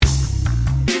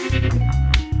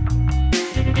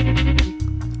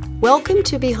Welcome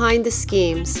to Behind the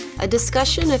Schemes, a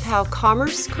discussion of how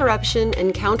commerce, corruption,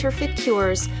 and counterfeit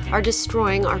cures are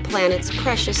destroying our planet's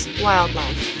precious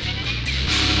wildlife.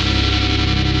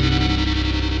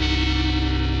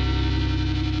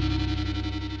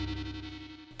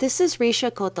 This is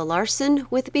Risha Kota-Larson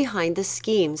with Behind the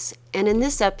Schemes, and in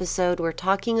this episode we're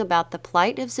talking about the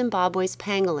plight of Zimbabwe's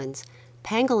pangolins.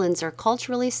 Pangolins are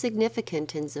culturally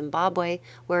significant in Zimbabwe,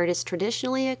 where it is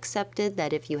traditionally accepted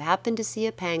that if you happen to see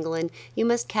a pangolin, you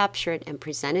must capture it and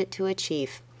present it to a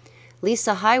chief.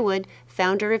 Lisa Highwood,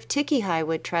 founder of Tiki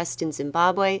Highwood Trust in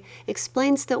Zimbabwe,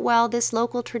 explains that while this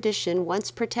local tradition once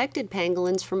protected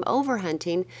pangolins from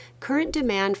overhunting, current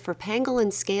demand for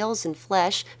pangolin scales and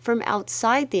flesh from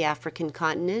outside the African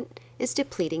continent is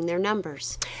depleting their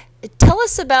numbers. Tell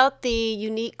us about the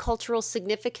unique cultural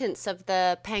significance of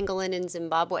the pangolin in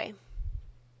Zimbabwe.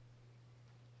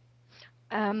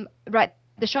 Right.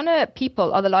 The Shona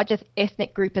people are the largest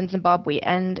ethnic group in Zimbabwe,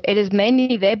 and it is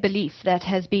mainly their belief that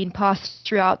has been passed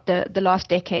throughout the last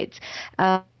decades.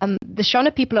 The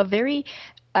Shona people are very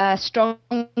strong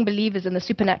believers in the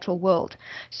supernatural world.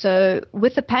 So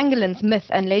with the pangolin's myth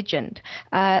and legend,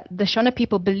 the Shona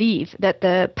people believe that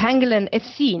the pangolin, if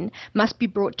seen, must be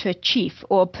brought to a chief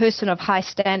or a person of high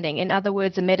standing, in other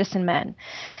words, a medicine man.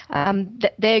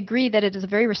 They agree that it is a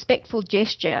very respectful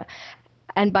gesture.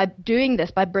 And by doing this,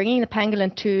 by bringing the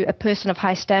pangolin to a person of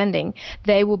high standing,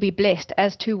 they will be blessed,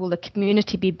 as too will the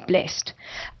community be blessed.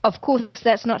 Of course,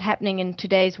 that's not happening in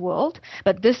today's world,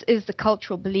 but this is the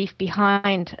cultural belief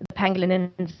behind the pangolin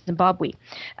in Zimbabwe.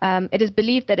 It is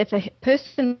believed that if a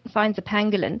person finds a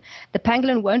pangolin, the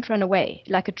pangolin won't run away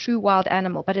like a true wild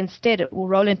animal, but instead it will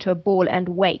roll into a ball and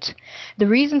wait. The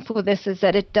reason for this is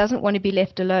that it doesn't want to be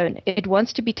left alone. It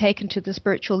wants to be taken to the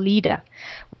spiritual leader.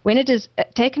 When it is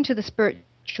taken to the spiritual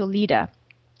leader,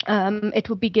 it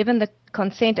will be given the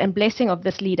consent and blessing of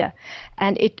this leader.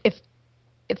 And if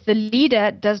the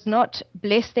leader does not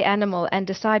bless the animal and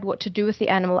decide what to do with the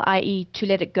animal, i.e. to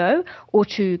let it go or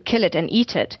to kill it and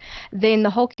eat it, then the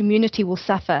whole community will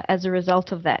suffer as a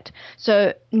result of that.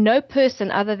 So no person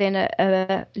other than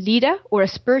a leader or a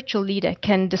spiritual leader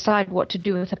can decide what to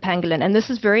do with a pangolin. And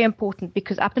this is very important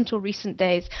because up until recent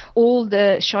days, all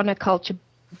the Shona culture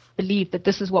believed that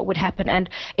this is what would happen, and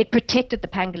it protected the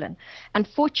pangolin.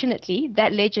 Unfortunately,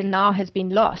 that legend now has been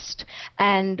lost,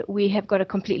 and we have got a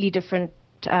completely different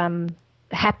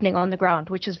happening on the ground,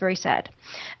 which is very sad.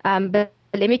 But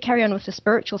let me carry on with the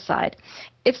spiritual side.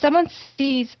 If someone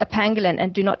sees a pangolin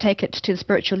and do not take it to the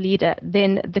spiritual leader,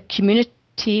 then the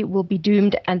community will be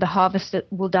doomed and the harvest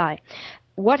will die.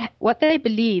 What they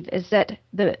believe is that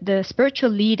the spiritual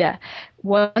leader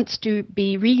wants to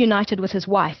be reunited with his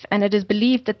wife, and it is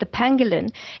believed that the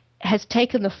pangolin has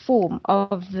taken the form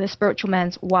of the spiritual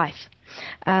man's wife.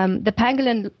 The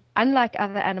pangolin, unlike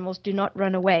other animals, do not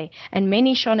run away, and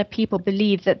many Shona people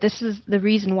believe that this is the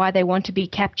reason why they want to be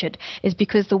captured, is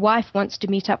because the wife wants to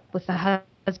meet up with the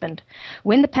husband.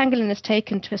 When the pangolin is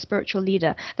taken to a spiritual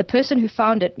leader, the person who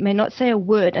found it may not say a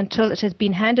word until it has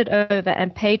been handed over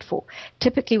and paid for,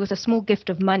 typically with a small gift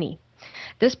of money.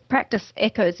 This practice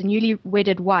echoes a newly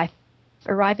wedded wife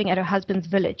arriving at her husband's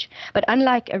village, but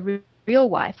unlike a real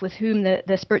wife with whom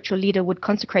the spiritual leader would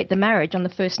consecrate the marriage on the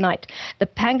first night, the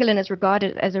pangolin is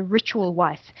regarded as a ritual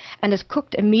wife and is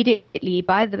cooked immediately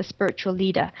by the spiritual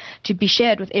leader to be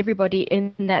shared with everybody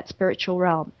in that spiritual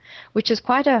realm, which is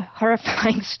quite a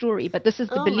horrifying story, but this is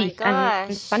the belief,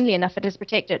 and funnily enough, it is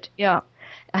protected. Yeah,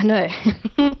 I know.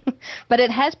 But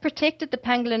it has protected the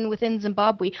pangolin within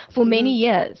Zimbabwe for many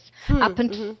years, up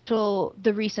until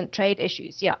the recent trade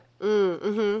issues. Yeah.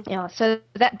 Yeah, so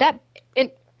that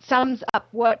it sums up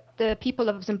what the people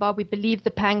of Zimbabwe believe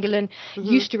the pangolin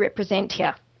used to represent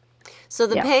here. So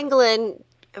the pangolin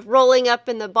rolling up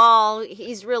in the ball,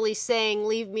 he's really saying,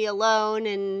 leave me alone.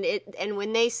 And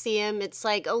when they see him, it's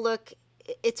like, oh, look,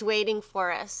 it's waiting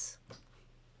for us.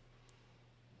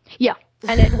 Yeah,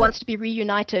 and it wants to be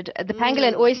reunited. The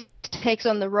pangolin always takes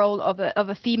on the role of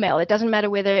a female. It doesn't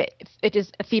matter whether it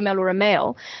is a female or a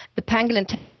male. The pangolin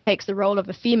takes the role of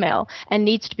a female and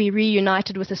needs to be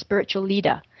reunited with a spiritual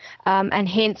leader, and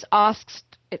hence asks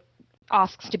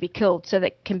to be killed so that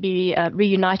it can be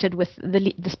reunited with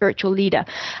the spiritual leader.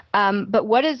 But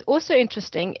what is also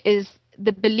interesting is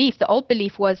the old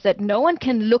belief was that no one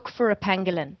can look for a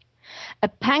pangolin. A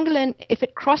pangolin, if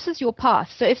it crosses your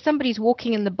path, so if somebody's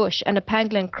walking in the bush and a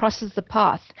pangolin crosses the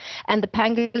path and the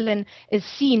pangolin is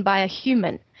seen by a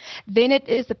human, then it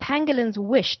is the pangolin's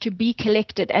wish to be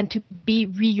collected and to be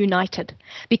reunited.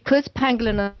 Because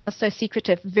pangolin are so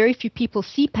secretive, very few people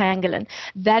see pangolin.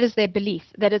 That is their belief,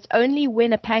 that it's only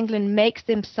when a pangolin makes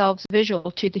themselves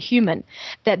visual to the human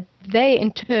that they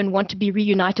in turn want to be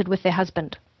reunited with their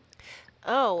husband.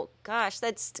 Oh, gosh,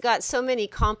 that's got so many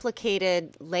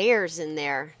complicated layers in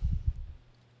there.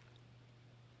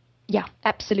 Yeah,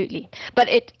 absolutely. But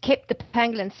it kept the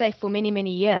pangolin safe for many,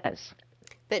 many years.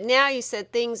 But now you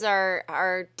said things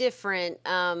are different.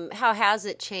 How has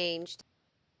it changed?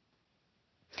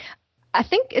 I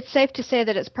think it's safe to say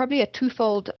that it's probably a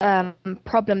twofold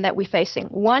problem that we're facing.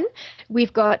 One,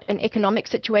 we've got an economic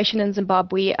situation in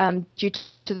Zimbabwe due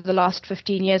to the last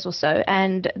 15 years or so,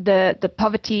 and the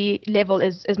poverty level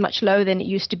is much lower than it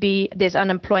used to be. There's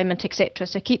unemployment, etc.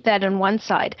 So keep that on one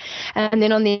side. And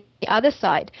then on the other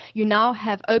side, you now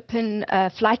have open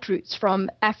flight routes from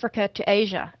Africa to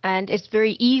Asia, and it's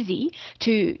very easy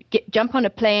to jump on a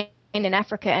plane in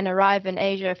Africa and arrive in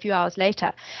Asia a few hours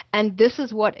later. And this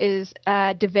is what is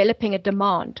developing a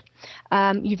demand.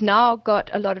 You've now got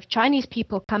a lot of Chinese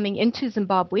people coming into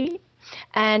Zimbabwe,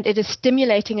 and it is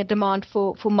stimulating a demand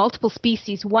for multiple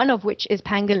species, one of which is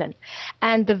pangolin.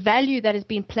 And the value that has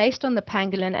been placed on the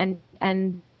pangolin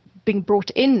and being brought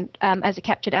in as a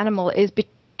captured animal is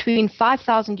between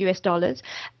 $5,000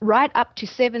 right up to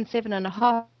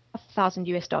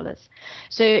 $7,500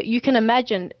 So you can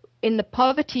imagine, in the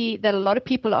poverty that a lot of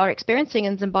people are experiencing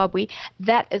in Zimbabwe,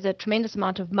 that is a tremendous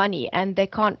amount of money, and they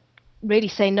can't really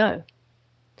say no.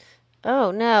 Oh,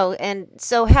 no. And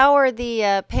so how are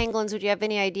the pangolins? Would you have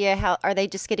any idea how are they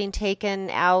just getting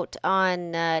taken out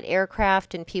on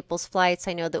aircraft and people's flights?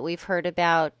 I know that we've heard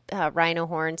about rhino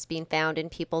horns being found in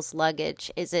people's luggage.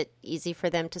 Is it easy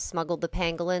for them to smuggle the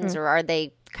pangolins, or are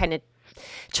they kind of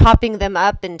chopping them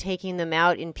up and taking them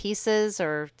out in pieces,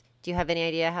 or do you have any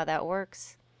idea how that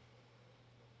works?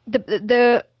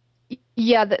 The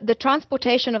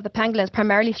transportation of the pangolin is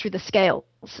primarily through the scales.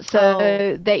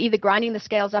 So they're either grinding the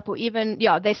scales up or even,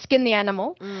 they skin the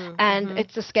animal, and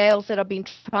it's the scales that are being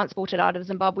transported out of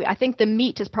Zimbabwe. I think the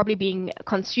meat is probably being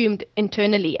consumed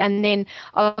internally, and then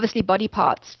obviously body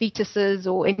parts, fetuses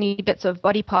or any bits of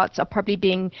body parts are probably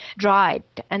being dried,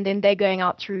 and then they're going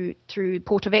out through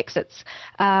port of exits,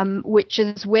 which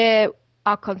is where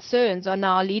our concerns are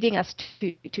now leading us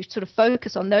to sort of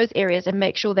focus on those areas and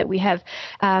make sure that we have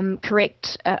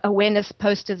correct awareness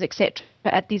posters, etc.,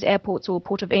 at these airports or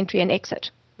port of entry and exit.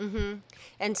 Mm-hmm.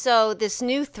 And so this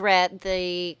new threat,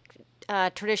 the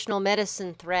traditional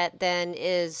medicine threat, then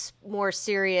is more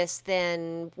serious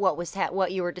than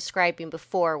what you were describing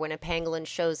before. When a pangolin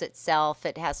shows itself,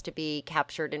 it has to be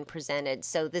captured and presented.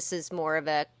 So this is more of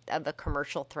a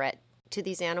commercial threat to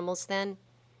these animals then?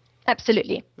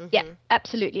 Absolutely. Yeah,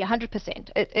 absolutely. 100%.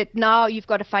 It now you've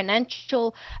got a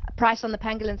financial price on the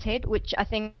pangolin's head, which I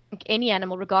think any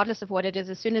animal, regardless of what it is,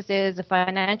 as soon as there's a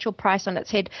financial price on its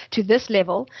head to this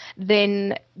level,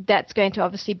 then that's going to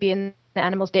obviously be in the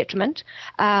animal's detriment.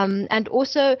 And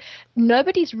also,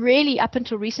 nobody's really, up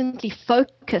until recently,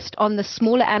 focused on the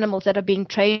smaller animals that are being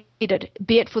traded,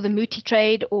 be it for the muti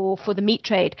trade or for the meat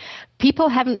trade. People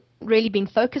haven't really been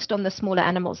focused on the smaller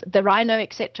animals, the rhino,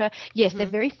 etc. Yes, they're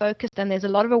very focused, and there's a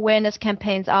lot of awareness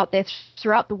campaigns out there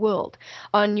throughout the world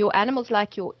on your animals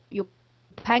like your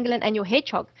pangolin and your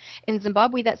hedgehog. In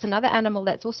Zimbabwe, that's another animal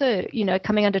that's also,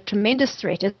 coming under tremendous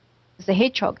threat, is the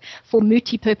hedgehog, for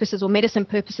muti purposes or medicine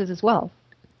purposes as well.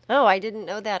 Oh, I didn't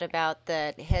know that about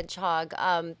the hedgehog.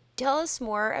 Tell us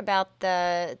more about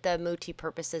the muti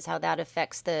purposes, how that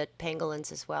affects the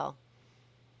pangolins as well.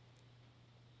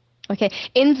 Okay.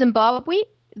 In Zimbabwe,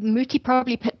 muti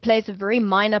probably plays a very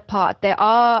minor part. There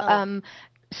are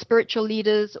spiritual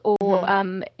leaders or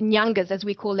nyangas, as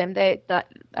we call them. They're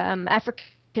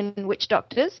African witch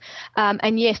doctors.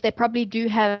 And yes, they probably do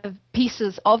have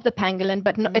pieces of the pangolin,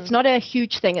 but it's not a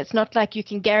huge thing. It's not like you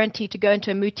can guarantee to go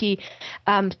into a muti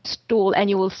stall and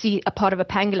you will see a part of a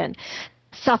pangolin.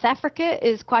 South Africa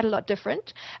is quite a lot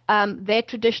different. Their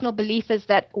traditional belief is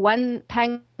that one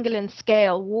pangolin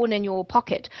scale worn in your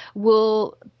pocket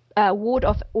will ward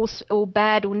off all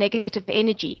bad or negative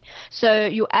energy. So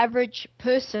your average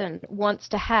person wants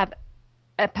to have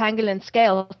a pangolin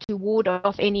scale to ward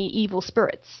off any evil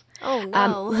spirits. Oh,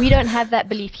 no. We don't have that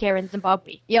belief here in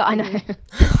Zimbabwe. Yeah, I know.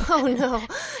 Oh, no.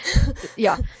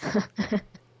 Yeah.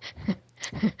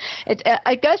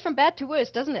 It goes from bad to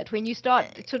worse, doesn't it? When you start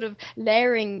sort of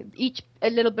layering a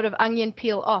little bit of onion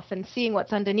peel off and seeing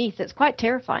what's underneath, it's quite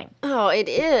terrifying. Oh, it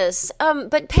is.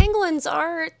 But pangolins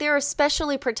they're a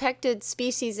specially protected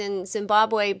species in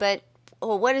Zimbabwe, but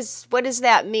what does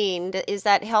that mean? Is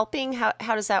that helping?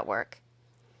 How does that work?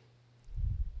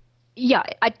 Yeah,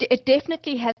 it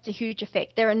definitely has a huge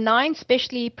effect. There are 9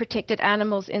 specially protected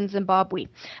animals in Zimbabwe,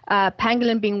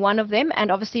 pangolin being one of them, and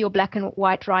obviously your black and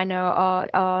white rhino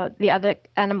are the other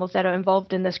animals that are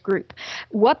involved in this group.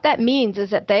 What that means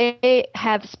is that they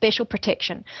have special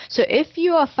protection. So if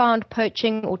you are found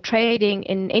poaching or trading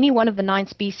in any one of the 9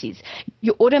 species,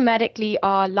 you automatically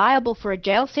are liable for a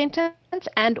jail sentence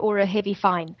and or a heavy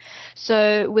fine.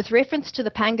 So with reference to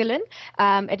the pangolin,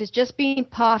 it has just been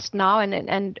passed now,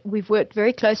 and we've worked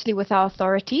very closely with our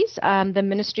authorities, the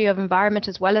Ministry of Environment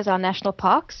as well as our national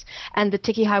parks and the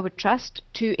Tiki Highwood Trust,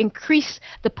 to increase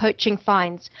the poaching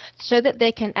fines so that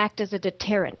they can act as a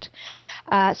deterrent.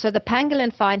 So the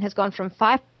pangolin fine has gone from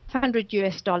 $500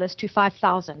 to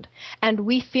 $5,000, and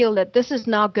we feel that this is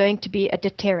now going to be a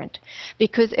deterrent,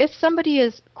 because if somebody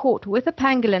is caught with a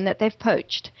pangolin that they've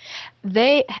poached,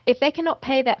 if they cannot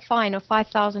pay that fine of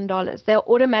 $5,000, they're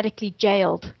automatically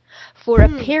jailed for a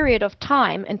period of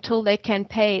time until they can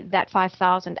pay that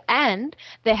 $5,000, and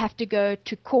they have to go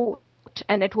to court,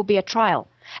 and it will be a trial.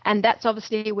 And that's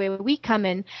obviously where we come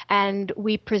in, and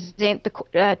we present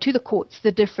to the courts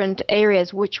the different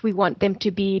areas which we want them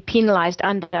to be penalized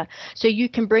under. So you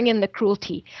can bring in the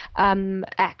Cruelty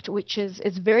Act, which is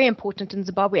very important in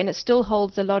Zimbabwe, and it still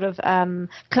holds a lot of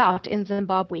clout in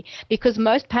Zimbabwe, because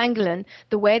most pangolin,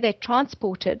 the way they're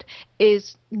transported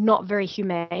is not very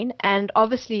humane, and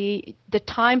obviously the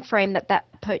time frame that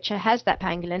poacher has that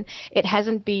pangolin, it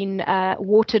hasn't been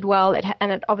watered well,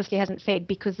 and it obviously hasn't fed,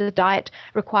 because the diet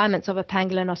requirements of a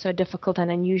pangolin are so difficult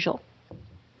and unusual.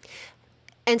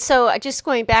 And so, just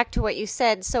going back to what you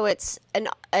said, so it's an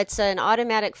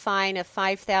automatic fine of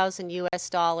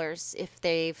 $5,000 if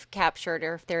they've captured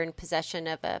or if they're in possession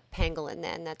of a pangolin.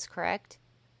 Then that's correct.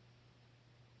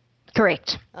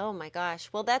 Correct. Oh my gosh.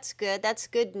 Well, that's good. That's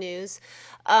good news.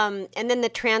 And then the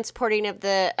transporting of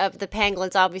the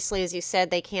pangolins, obviously, as you said,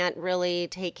 they can't really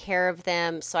take care of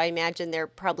them. So I imagine they're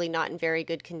probably not in very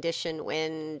good condition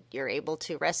when you're able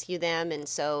to rescue them. And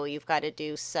so you've got to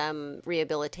do some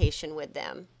rehabilitation with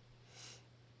them.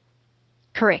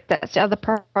 Correct. That's the other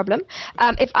problem.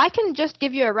 If I can just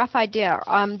give you a rough idea,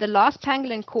 the last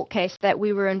pangolin court case that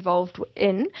we were involved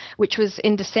in, which was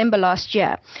in December last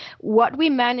year, what we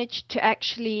managed to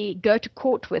actually go to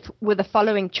court with were the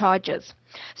following charges.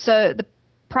 So the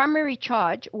primary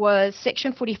charge was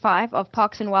Section 45 of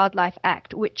Parks and Wildlife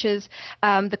Act, which is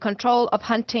the control of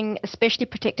hunting a specially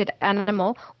protected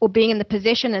animal or being in the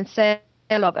possession and sale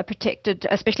of a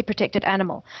specially protected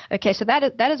animal. Okay, so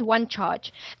that is one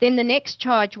charge. Then the next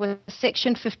charge was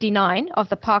Section 59 of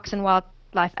the Parks and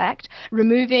Wildlife Act,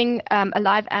 removing a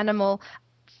live animal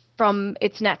from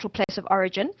its natural place of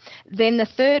origin. Then the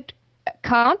third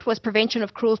count was prevention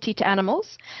of cruelty to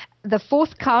animals. The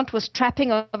fourth count was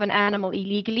trapping of an animal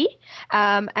illegally.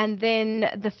 And then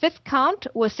the fifth count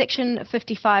was Section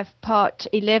 55, Part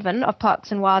 11 of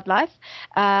Parks and Wildlife,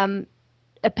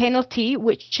 a penalty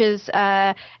which is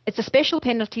it's a special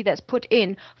penalty that's put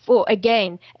in for,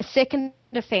 again, a second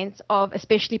offense of a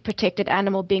specially protected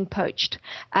animal being poached.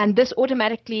 And this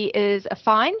automatically is a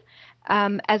fine,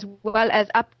 as well as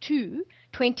up to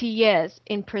 20 years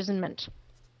imprisonment.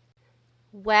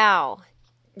 Wow.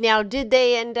 Now, did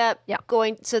they end up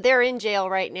going, so they're in jail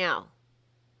right now?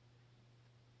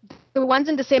 The ones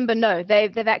in December, no.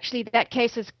 They've actually, that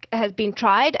case has been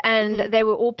tried, and they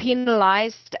were all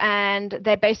penalized, and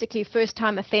they're basically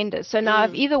first-time offenders. So now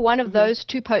if either one of those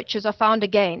two poachers are found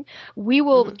again, we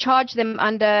will charge them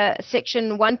under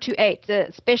Section 128,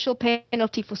 the special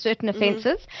penalty for certain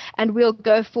offenses, and we'll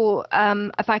go for,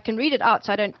 if I can read it out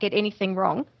so I don't get anything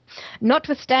wrong,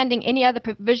 notwithstanding any other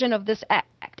provision of this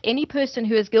act, any person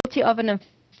who is guilty of an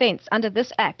offense under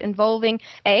this act involving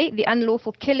A, the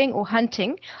unlawful killing or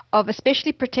hunting of a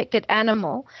specially protected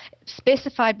animal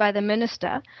specified by the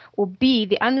minister, or B,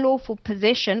 the unlawful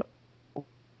possession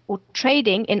or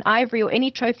trading in ivory or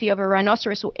any trophy of a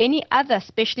rhinoceros or any other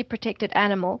specially protected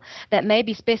animal that may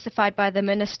be specified by the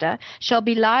minister, shall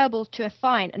be liable to a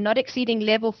fine not exceeding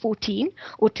level 14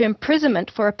 or to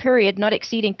imprisonment for a period not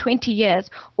exceeding 20 years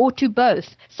or to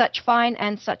both such fine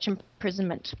and such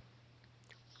imprisonment.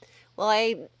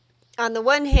 Well, on the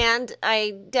one hand,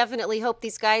 I definitely hope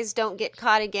these guys don't get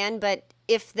caught again, but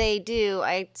if they do,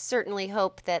 I certainly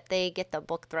hope that they get the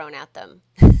book thrown at them.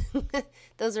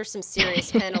 Those are some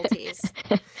serious penalties,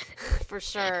 for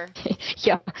sure.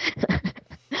 Yeah.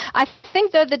 I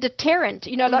think though the deterrent,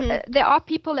 there are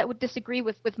people that would disagree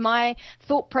with my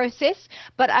thought process,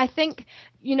 but I think,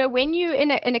 when you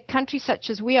in a country such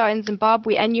as we are in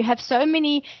Zimbabwe, and you have so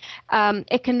many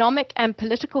economic and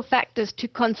political factors to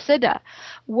consider,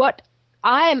 what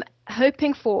I'm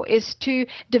hoping for is to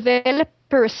develop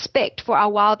a respect for our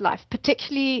wildlife,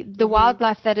 particularly the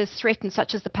wildlife that is threatened,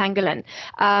 such as the pangolin.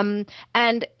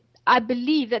 And I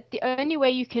believe that the only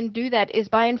way you can do that is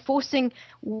by enforcing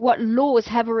what laws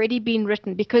have already been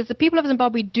written, because the people of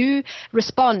Zimbabwe do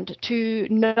respond to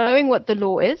knowing what the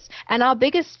law is. And our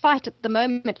biggest fight at the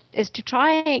moment is to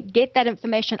try and get that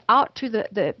information out to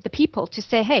the people to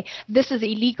say, hey, this is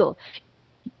illegal.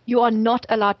 You are not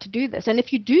allowed to do this. And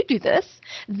if you do this,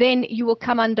 then you will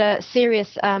come under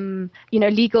serious,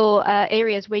 legal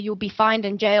areas where you'll be fined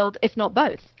and jailed, if not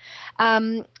both.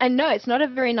 And no, it's not a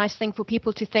very nice thing for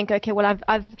people to think, okay, well,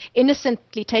 I've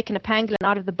innocently taken a pangolin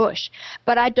out of the bush.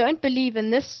 But I don't believe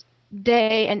in this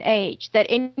day and age that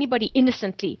anybody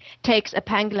innocently takes a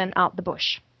pangolin out the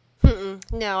bush.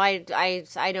 No, I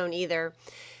don't either.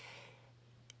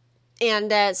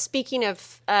 And speaking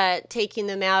of taking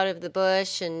them out of the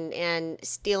bush and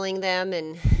stealing them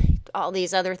and all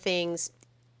these other things,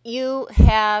 you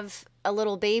have a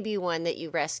little baby one that you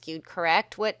rescued,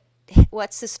 correct?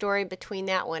 What's the story between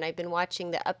that one? I've been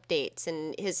watching the updates,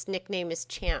 and his nickname is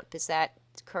Champ. Is that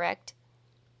correct?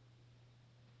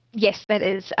 Yes, that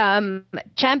is.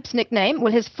 Champ's nickname,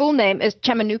 well, his full name is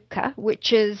Chamanuka,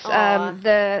 which is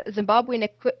the Zimbabwean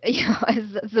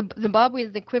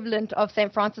Zimbabwe's equivalent of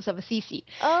St. Francis of Assisi.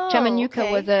 Chamanuka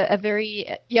was a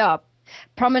very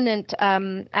prominent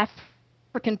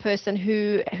African person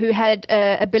who had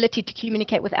ability to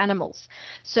communicate with animals.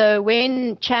 So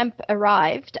when Champ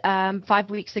arrived 5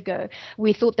 weeks ago,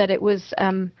 we thought that it was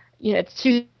it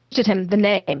suited him, the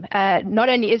name. Not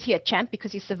only is he a champ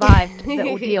because he survived the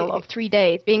ordeal of 3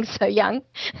 days being so young,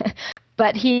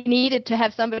 but he needed to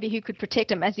have somebody who could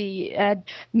protect him as he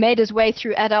made his way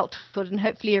through adulthood and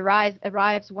hopefully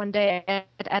arrives one day at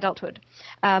adulthood.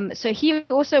 So he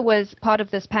also was part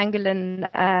of this pangolin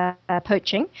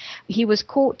poaching. He was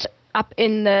caught up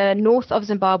in the north of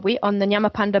Zimbabwe on the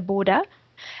Nyamapanda border,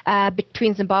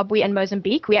 between Zimbabwe and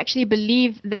Mozambique. We actually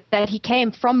believe that he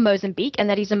came from Mozambique and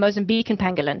that he's a Mozambican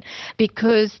pangolin,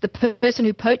 because the person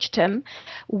who poached him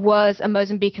was a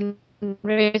Mozambican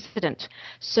resident.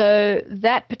 So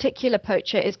that particular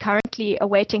poacher is currently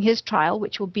awaiting his trial,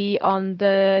 which will be on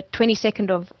the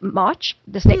 22nd of March,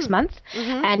 this next month.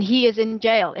 And he is in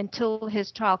jail until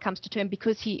his trial comes to term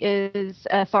because he is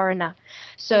a foreigner.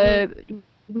 So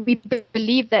we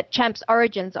believe that Champ's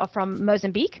origins are from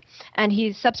Mozambique, and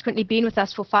he's subsequently been with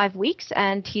us for 5 weeks,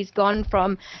 and he's gone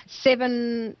from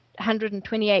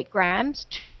 728 grams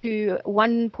to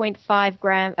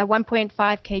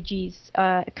 1.5 kgs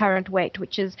current weight,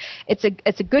 which is it's a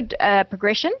good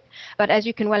progression. But as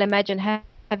you can well imagine,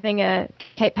 having a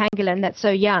Cape Pangolin that's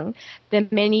so young, there are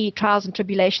many trials and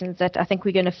tribulations that I think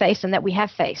we're going to face and that we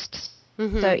have faced.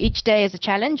 So each day is a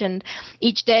challenge, and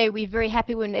each day we're very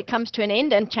happy when it comes to an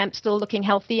end and Champ's still looking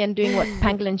healthy and doing what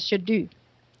pangolins should do.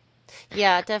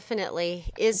 Yeah, definitely.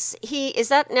 Is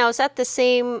that the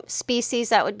same species?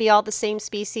 That would be all the same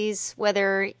species,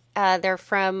 whether they're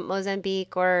from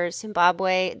Mozambique or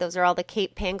Zimbabwe. Those are all the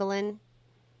Cape Pangolin?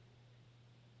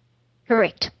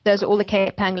 Correct. Those are all the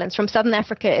Cape Pangolins. From Southern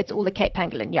Africa, it's all the Cape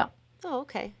Pangolin, yeah. Oh,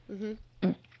 okay.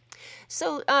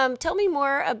 So tell me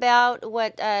more about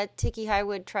what Tiki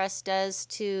Highwood Trust does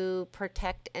to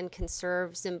protect and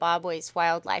conserve Zimbabwe's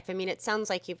wildlife. I mean, it sounds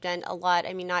like you've done a lot.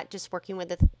 I mean, not just working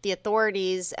with the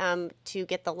authorities to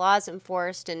get the laws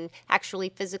enforced and actually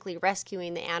physically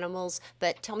rescuing the animals,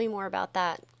 but tell me more about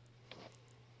that.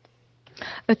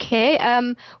 Okay.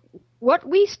 What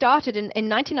we started in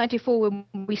 1994, when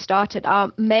we started,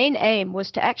 our main aim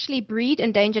was to actually breed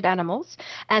endangered animals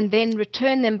and then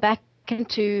return them back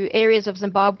into areas of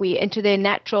Zimbabwe, into their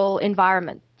natural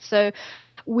environment. So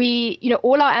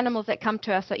all our animals that come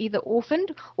to us are either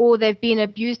orphaned or they've been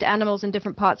abused animals in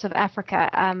different parts of Africa,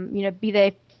 be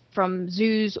they from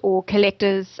zoos or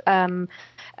collectors.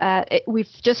 We've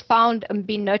just found and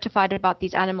been notified about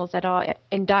these animals that are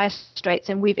in dire straits,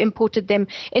 and we've imported them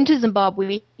into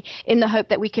Zimbabwe in the hope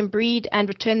that we can breed and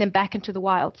return them back into the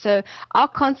wild. So our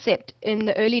concept in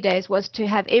the early days was to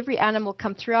have every animal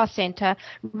come through our center,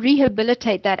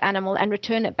 rehabilitate that animal and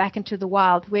return it back into the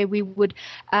wild, where we would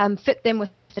fit them with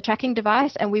the tracking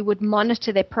device and we would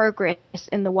monitor their progress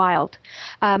in the wild.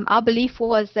 Our belief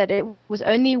was that it was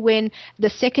only when the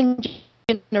second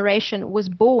generation was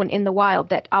born in the wild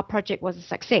that our project was a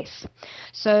success.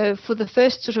 So for the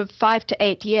first sort of 5 to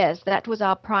 8 years, that was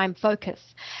our prime focus.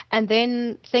 And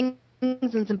then things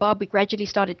in Zimbabwe gradually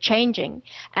started changing.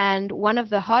 And one of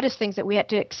the hardest things that we had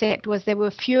to accept was there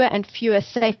were fewer and fewer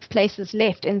safe places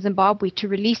left in Zimbabwe to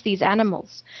release these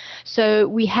animals. So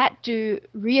we had to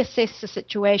reassess the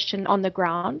situation on the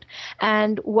ground.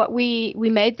 And what we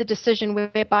made the decision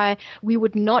whereby we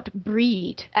would not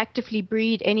actively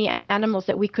breed any animals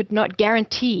that we could not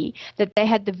guarantee that they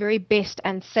had the very best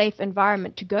and safe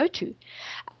environment to go to.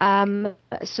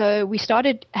 So we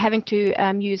started having to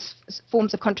use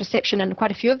forms of contraception in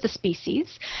quite a few of the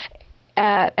species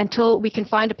until we can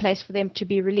find a place for them to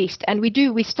be released. And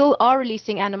we still are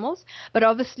releasing animals, but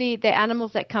obviously they're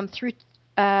animals that come through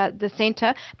the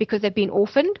center because they've been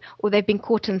orphaned or they've been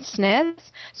caught in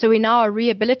snares. So we now are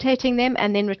rehabilitating them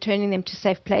and then returning them to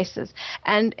safe places.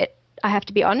 And I have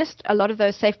to be honest, a lot of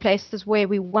those safe places where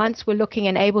we once were looking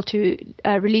and able to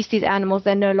release these animals,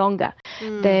 they're no longer.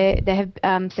 They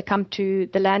have succumbed to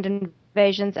the land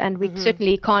invasions, and we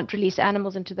certainly can't release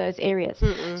animals into those areas.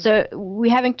 So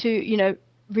we're having to,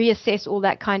 reassess all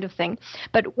that kind of thing.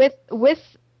 But with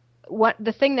what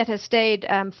the thing that has stayed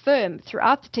firm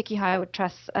throughout the Tiki Highwood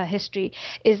Trust's history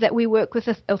is that we work with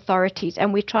authorities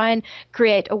and we try and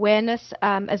create awareness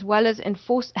as well as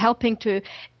helping to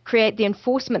create the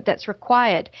enforcement that's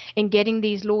required in getting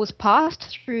these laws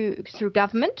passed through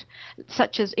government,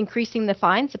 such as increasing the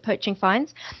fines, the poaching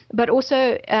fines, but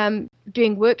also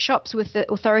doing workshops with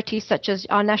the authorities such as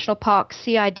our national parks,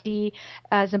 CID,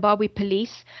 Zimbabwe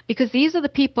Police, because these are the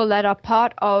people that are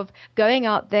part of going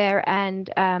out there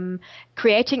and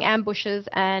creating ambushes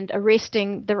and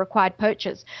arresting the required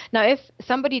poachers. Now, if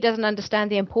somebody doesn't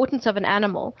understand the importance of an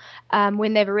animal,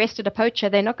 when they've arrested a poacher,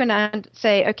 they're not going to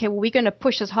say, okay, well, we're going to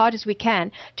push as hard as we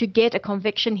can to get a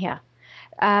conviction here.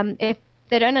 If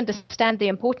they don't understand the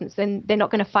importance, then they're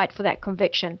not going to fight for that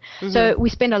conviction. So we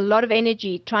spend a lot of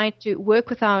energy trying to work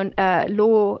with our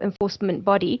law enforcement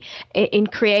body in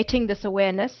creating this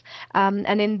awareness.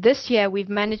 And in this year, we've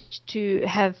managed to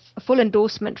have a full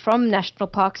endorsement from national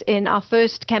parks in our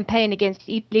first campaign against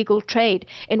illegal trade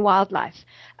in wildlife.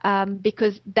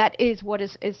 Because that is what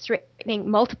is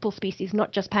threatening multiple species,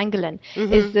 not just pangolin,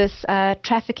 is this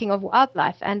trafficking of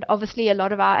wildlife. And obviously a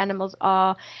lot of our animals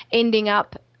are ending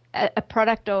up a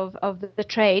product of the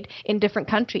trade in different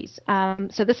countries.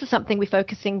 So this is something we're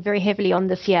focusing very heavily on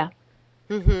this year.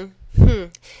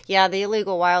 Yeah, the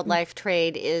illegal wildlife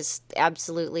trade is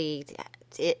absolutely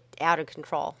out of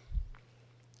control.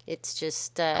 It's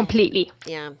just... completely.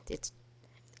 Yeah,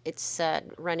 it's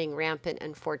running rampant,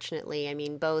 unfortunately. I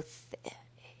mean,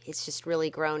 it's just really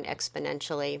grown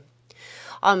exponentially.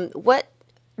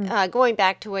 Going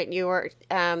back to what you were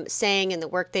saying and the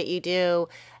work that you do,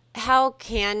 how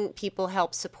can people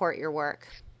help support your work?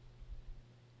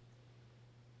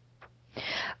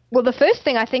 Well, the first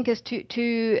thing I think is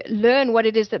to learn what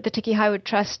it is that the Tiki Highwood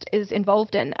Trust is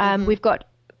involved in. We've got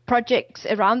projects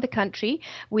around the country.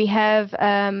 We have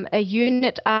a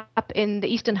unit up in the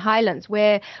Eastern Highlands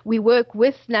where we work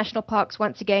with national parks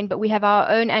once again, but we have our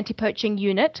own anti-poaching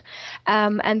unit,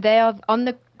 and they are on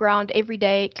the ground every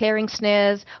day, clearing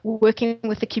snares, working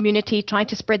with the community, trying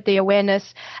to spread the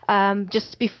awareness.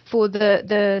 Just before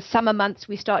the summer months,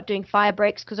 we start doing fire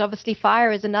breaks, because obviously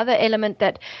fire is another element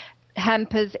that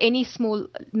hampers any small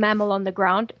mammal on the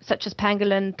ground, such as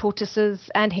pangolin, tortoises,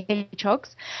 and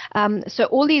hedgehogs. So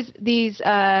all these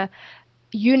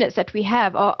units that we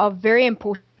have are very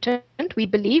important, we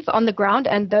believe, on the ground,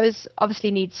 and those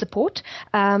obviously need support.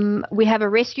 We have a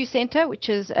rescue center, which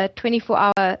is a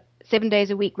 24-hour 7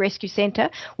 days a week rescue center.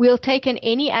 We'll take in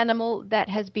any animal that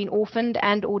has been orphaned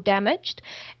and or damaged,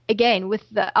 again with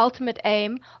the ultimate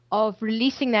aim of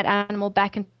releasing that animal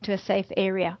back into a safe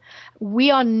area. We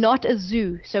are not a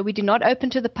zoo, so we do not open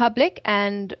to the public,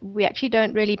 and we actually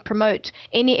don't really promote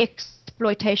any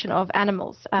exploitation of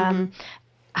animals.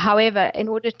 However, in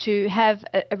order to have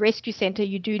a rescue center,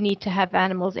 you do need to have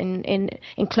animals in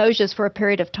enclosures for a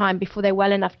period of time before they're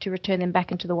well enough to return them back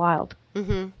into the wild.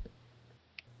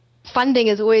 Funding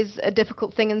is always a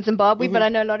difficult thing in Zimbabwe, but I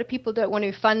know a lot of people don't want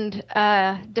to fund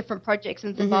different projects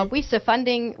in Zimbabwe. So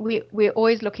funding, we're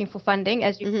always looking for funding,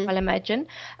 as you can well imagine.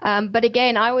 But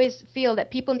again, I always feel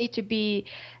that people need to be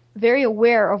very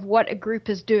aware of what a group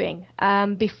is doing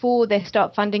before they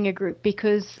start funding a group,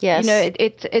 because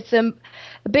it's a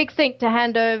big thing to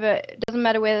hand over. It doesn't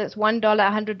matter whether it's $1,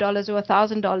 $100, or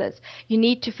 $1,000. You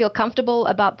need to feel comfortable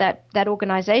about that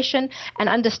organization and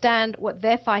understand what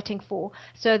they're fighting for,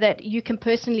 so that you can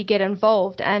personally get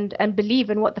involved and believe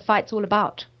in what the fight's all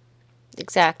about.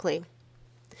 Exactly.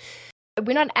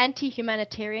 We're not an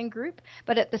anti-humanitarian group,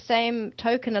 but at the same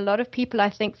token, a lot of people, I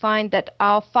think, find that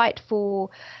our fight for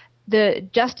the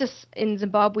justice in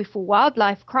Zimbabwe for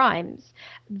wildlife crimes,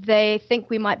 they think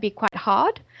we might be quite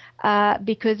hard.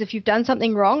 Because if you've done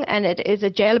something wrong and it is a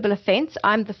jailable offense,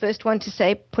 I'm the first one to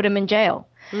say put him in jail.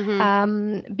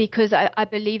 Because I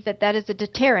believe that is a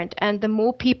deterrent. And the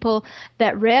more people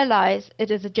that realize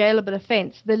it is a jailable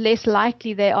offense, the less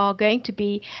likely they are going to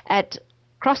be at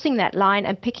crossing that line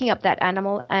and picking up that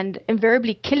animal and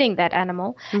invariably killing that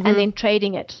animal and then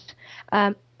trading it.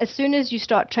 As soon as you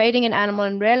start trading an animal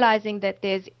and realizing that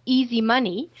there's easy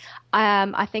money,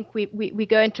 I think we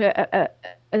go into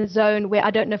a zone where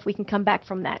I don't know if we can come back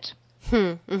from that.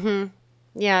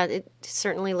 Yeah, it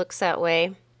certainly looks that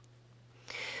way.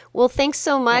 Well, thanks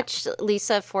so much,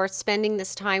 Lisa, for spending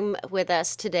this time with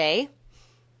us today.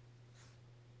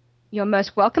 You're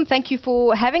most welcome. Thank you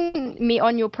for having me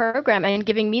on your program and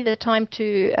giving me the time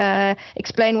to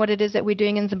explain what it is that we're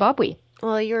doing in Zimbabwe.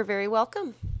 Well, you're very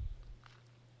welcome.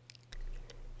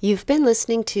 You've been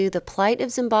listening to The Plight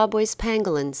of Zimbabwe's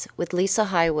Pangolins with Lisa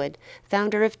Highwood,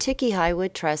 founder of Tiki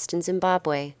Highwood Trust in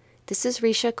Zimbabwe. This is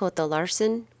Risha Kota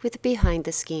Larson with Behind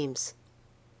the Schemes.